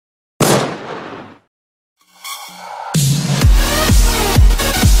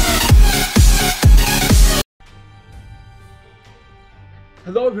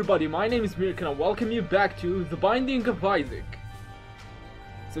Hello everybody, my name is Mirk and I welcome you back to the Binding of Isaac.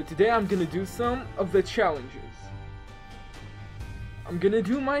 So today I'm gonna do some of the challenges. I'm gonna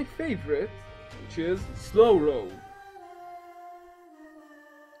do my favorite, which is slow roll.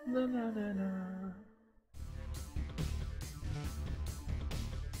 Na, na, na, na.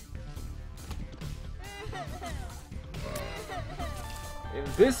 In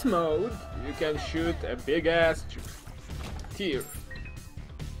this mode, you can shoot a big ass tear.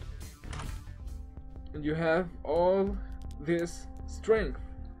 And you have all this strength.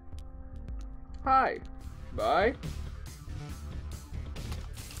 Hi. Bye.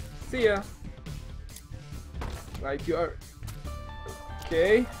 See ya. Like you are...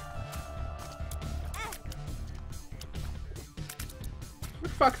 Okay. For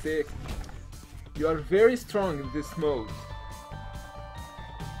fuck's sake. You are very strong in this mode.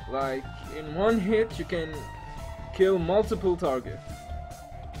 Like, in one hit you can kill multiple targets.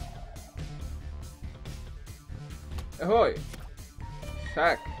 Ahoy!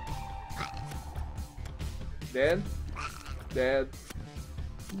 Fuck. Dead. Dead.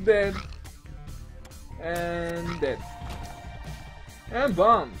 Dead. And dead. And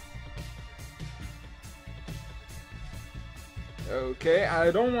bomb. Okay,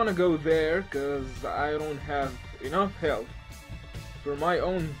 I don't want to go there because I don't have enough health for my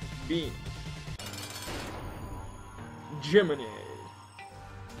own being. Gemini.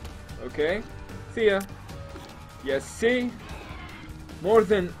 Okay, see ya. Yes, see? More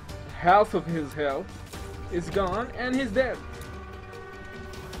than half of his health is gone and he's dead.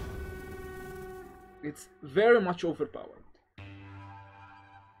 It's very much overpowered.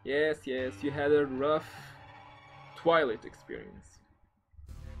 Yes, yes, you had a rough Twilight experience.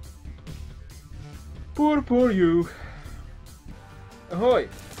 Poor you. Ahoy!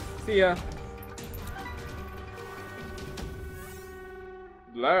 See ya.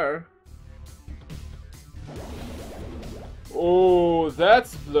 Blur. Oh,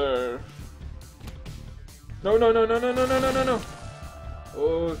 that's Blur. No, no, no, no, no, no, no, no, no, no.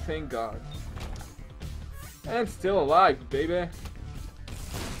 Oh, thank God. And still alive, baby.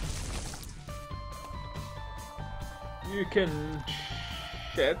 You can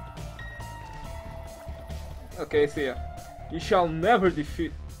shed. Okay, see ya. You shall never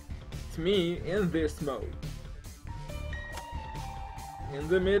defeat me in this mode. In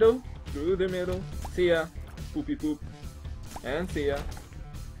the middle, through the middle. See ya. Poopy poop. And see ya.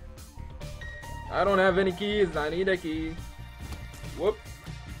 I don't have any keys, I need a key. Whoop.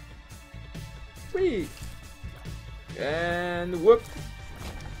 Whee. And whoop.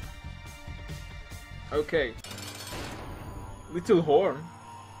 Okay. Little horn.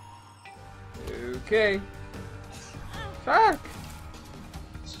 Okay. Fuck.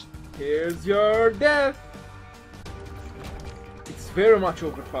 Here's your death. It's very much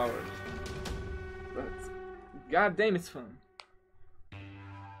overpowered. But goddamn, it's fun.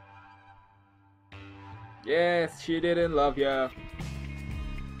 Yes, she didn't love ya.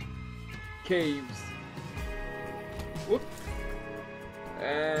 Caves. Whoop.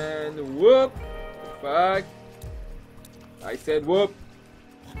 And whoop. Fuck. I said whoop.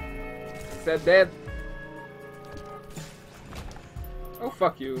 I said dead. Oh,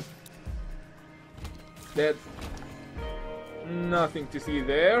 fuck you. Dead. Nothing to see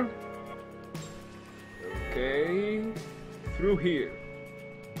there. Okay. Through here.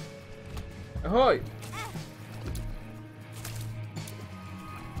 Ahoy!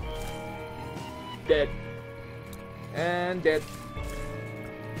 Dead. And dead.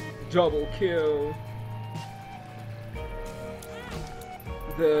 Double kill.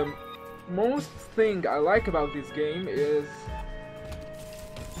 The most thing I like about this game is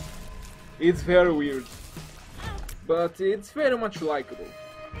it's very weird, but it's very much likable.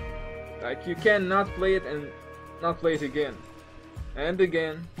 Like, you cannot play it and not play it again and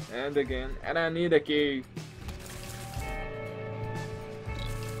again and again. And I need a key.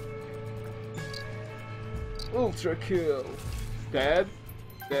 Ultra kill. Dead.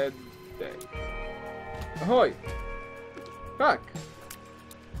 Dead. Dead. Ahoy. Fuck.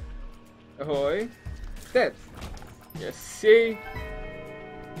 Ahoy. Dead. Yes, see?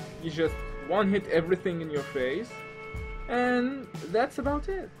 You just one-hit everything in your face. And that's about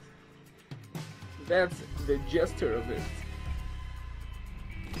it. That's the gesture of it.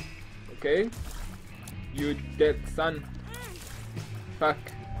 Okay? You dead son. Fuck.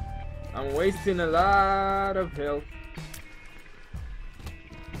 I'm wasting a lot of health.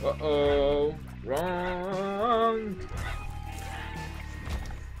 Uh-oh. Wrong.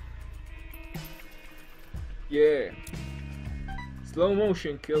 Yeah. Slow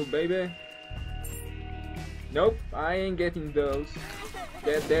motion kill, baby. Nope, I ain't getting those.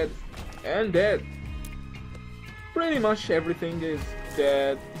 Dead, dead, and dead. Pretty much everything is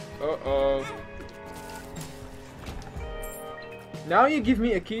dead. Uh-oh. Now you give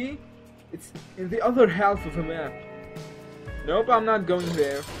me a key? It's in the other half of the map. Nope, I'm not going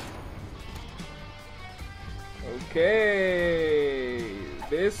there. Okay,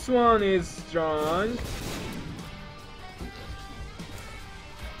 this one is strong.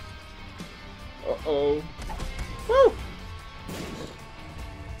 Uh-oh. Woo!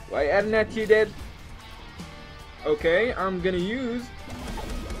 Why aren't that you dead? Okay, I'm gonna use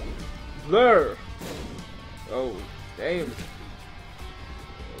Blur. Oh, damn.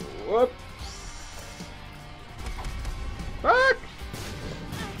 Whoops. Fuck!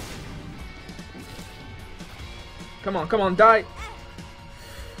 Come on, die!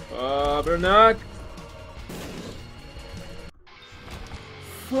 Bernac!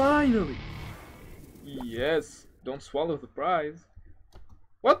 Finally! Yes, don't swallow the prize.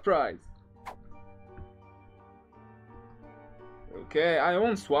 What prize? Okay, I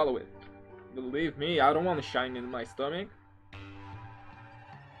won't swallow it. Believe me, I don't want to shine in my stomach.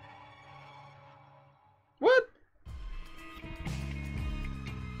 What?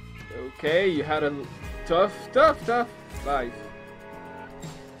 Okay, you had a tough life.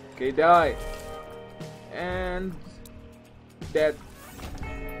 Okay, die. And dead.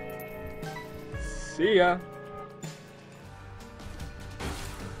 See ya.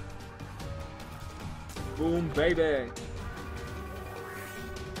 Boom, baby.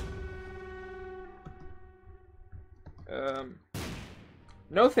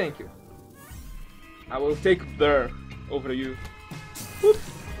 No thank you. I will take Blur over you. Whoop.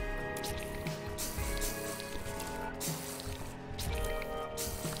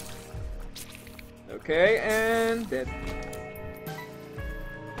 Okay, and dead.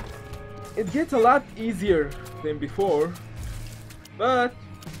 It gets a lot easier than before, but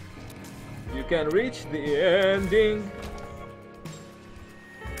you can reach the ending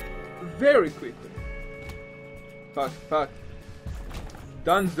very quickly. Fuck.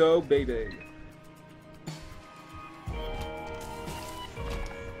 Dunzo, baby.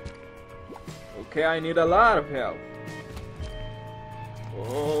 Okay, I need a lot of help.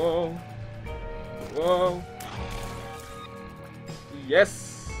 Whoa.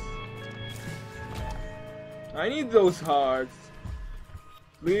 Yes. I need those hearts.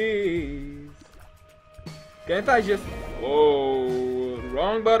 Please. Can't I just... Whoa.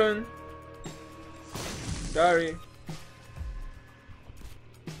 Wrong button. Sorry.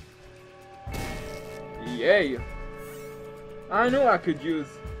 Yay. I knew I could use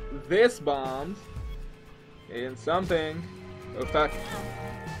this bombs in something. Oh fuck.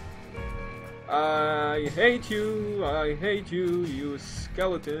 I hate you, you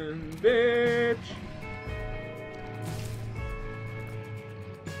skeleton bitch.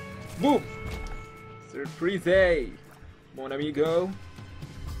 Boom! Surprise! Mon amigo.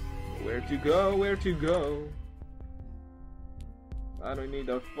 Where to go? I don't need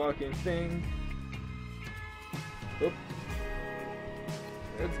a fucking thing. Oop.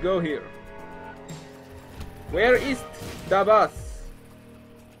 Let's go here. Where is the boss?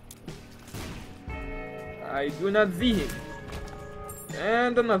 I do not see him.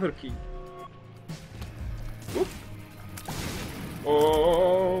 And another key. Oop.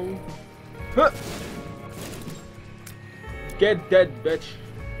 Oh. Huh. Get dead, bitch.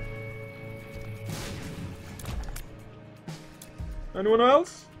 Anyone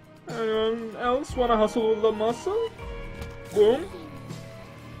else? Anyone else wanna hustle the muscle? Boom.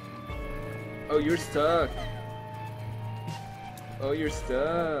 Oh, you're stuck.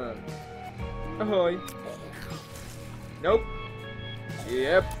 Ahoy. Nope.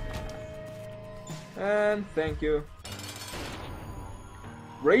 Yep. And thank you.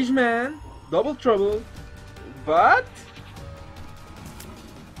 Rage Man, double trouble. But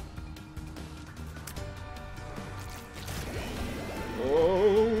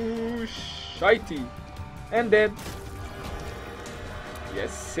oh, shitey. And dead.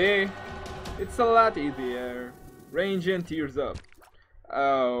 Yes, see? It's a lot easier. Range and tears up.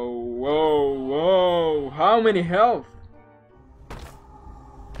 Oh, whoa. How many health?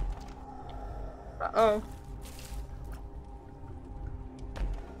 Uh-oh.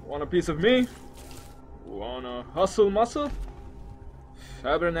 Want a piece of me? Wanna hustle muscle?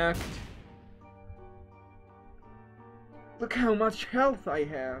 Tabernacle. Look how much health I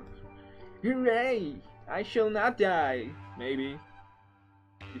have. Hooray! I shall not die. Maybe.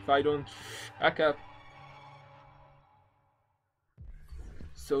 If I don't back up.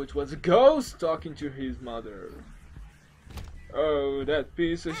 So it was a ghost talking to his mother. Oh, that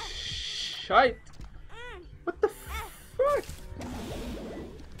piece of shite. What the fuck?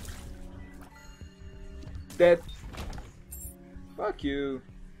 dead. Fuck you.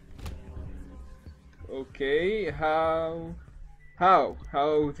 Okay, how? How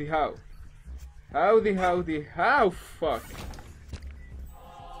fuck?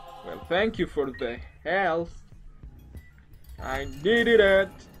 Well, thank you for the health. I needed it.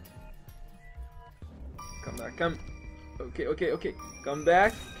 Come back, come. Okay. Come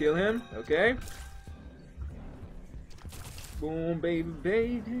back, kill him, okay? Boom,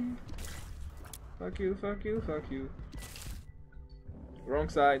 baby. Fuck you. Wrong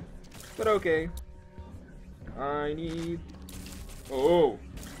side, but okay. I need... Oh.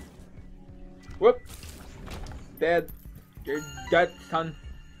 Whoop. Dead. You're dead, son.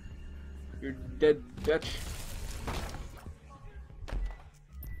 You're dead, bitch.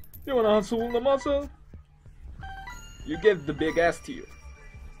 You wanna hustle the muscle? You get the big ass tier.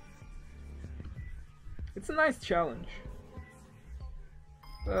 It's a nice challenge.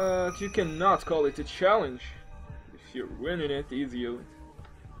 But you cannot call it a challenge if you're winning it easily.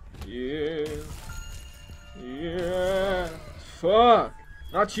 Yeah. Fuck.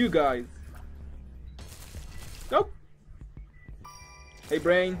 Not you guys. Nope. Hey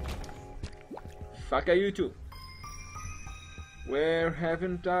brain. Fuck are you too. Where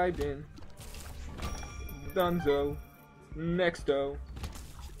haven't I been? Dunzo. Nexto.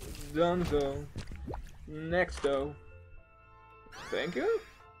 Dunzo. Nexto. Thank you?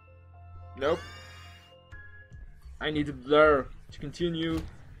 Nope. I need a blur to continue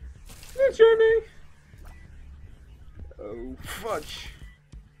the journey. Oh, fudge.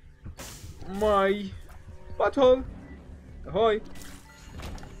 My butthole. Ahoy.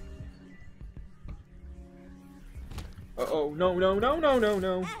 Uh-oh,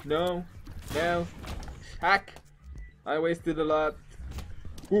 no. Hack. I wasted a lot.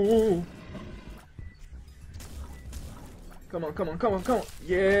 Ooh. Come on.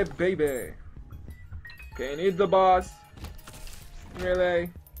 Yeah, baby. Okay, need the boss. Really?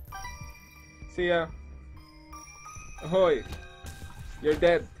 See ya. Ahoy. You're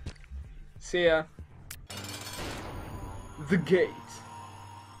dead. See ya. The gate.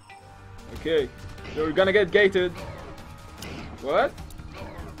 Okay. You're gonna get gated. What?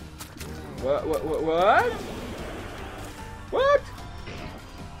 What? What?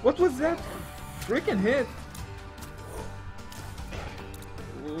 What was that freaking hit?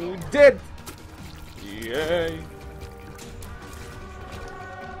 Ooh, dead. Yay.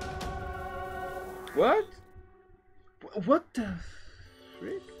 What? What the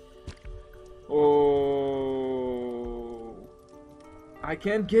frick? Oh, I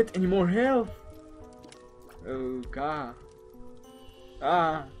can't get any more health. Oh god.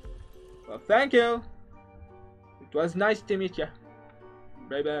 Well, thank you. It was nice to meet you,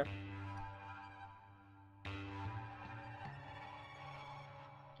 baby.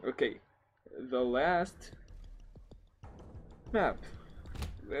 Okay, the last map.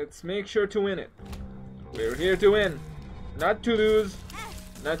 Let's make sure to win it. We're here to win, not to lose,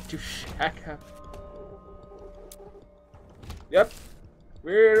 not to shack up. Yep,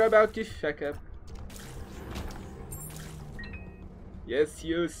 we're about to shack up. Yes,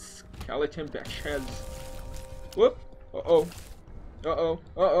 you skeleton bastards. Whoop! Uh-oh.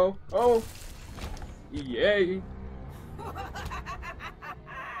 Oh! Yay!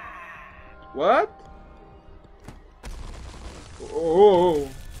 What? Oh!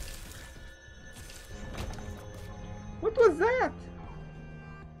 What was that?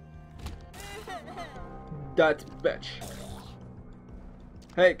 That bitch.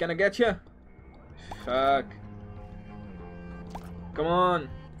 Hey, can I get you? Fuck. Come on.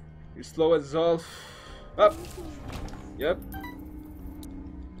 You're slow as all. Up. Yep.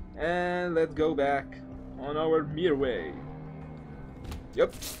 And let's go back on our mere way.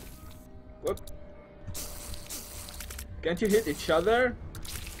 Yep. Whoop. Can't you hit each other?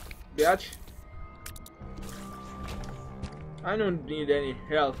 Bitch. I don't need any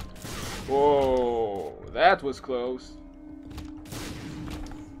help. Whoa, that was close.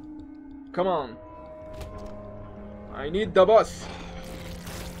 Come on. I need the boss.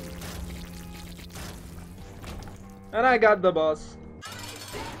 And I got the boss.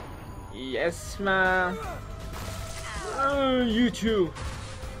 Yes, ma'am. You too.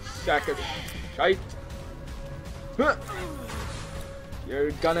 Sack of shite. Huh.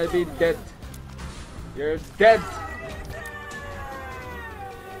 You're gonna be dead. You're dead.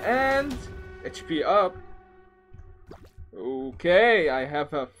 And HP up. Okay, I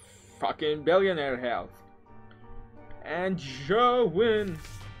have a fucking billionaire health. And Joe wins.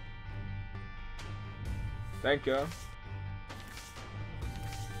 Thank you.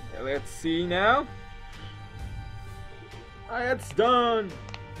 Let's see now. It's done.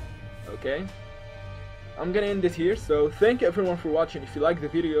 Okay. I'm gonna end it here, so thank you everyone for watching. If you like the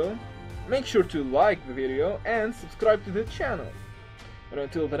video, make sure to like the video and subscribe to the channel. And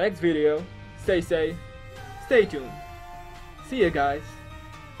until the next video, stay safe, stay tuned. See ya guys.